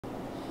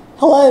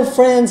Hello,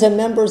 friends and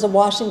members of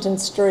Washington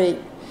Street.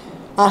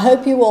 I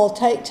hope you will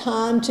take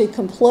time to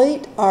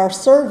complete our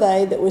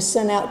survey that was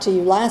sent out to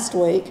you last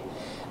week,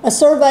 a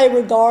survey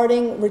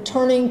regarding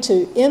returning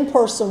to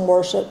in-person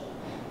worship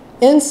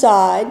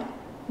inside,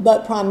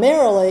 but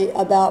primarily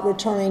about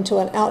returning to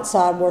an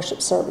outside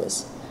worship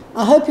service.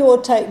 I hope you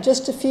will take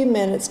just a few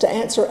minutes to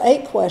answer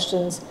 8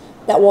 questions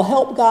that will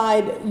help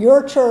guide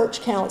your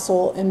church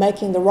council in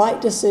making the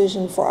right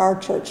decision for our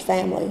church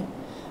family.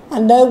 I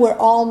know we're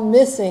all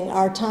missing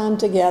our time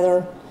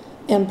together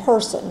in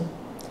person.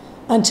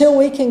 Until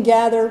we can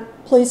gather,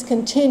 please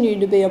continue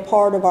to be a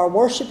part of our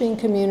worshiping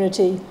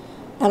community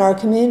and our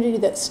community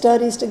that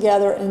studies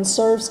together and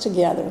serves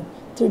together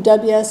through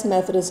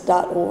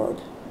wsmethodist.org.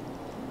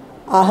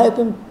 I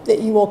hope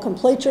that you will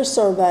complete your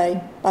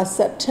survey by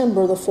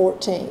September the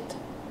 14th.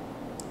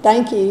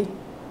 Thank you.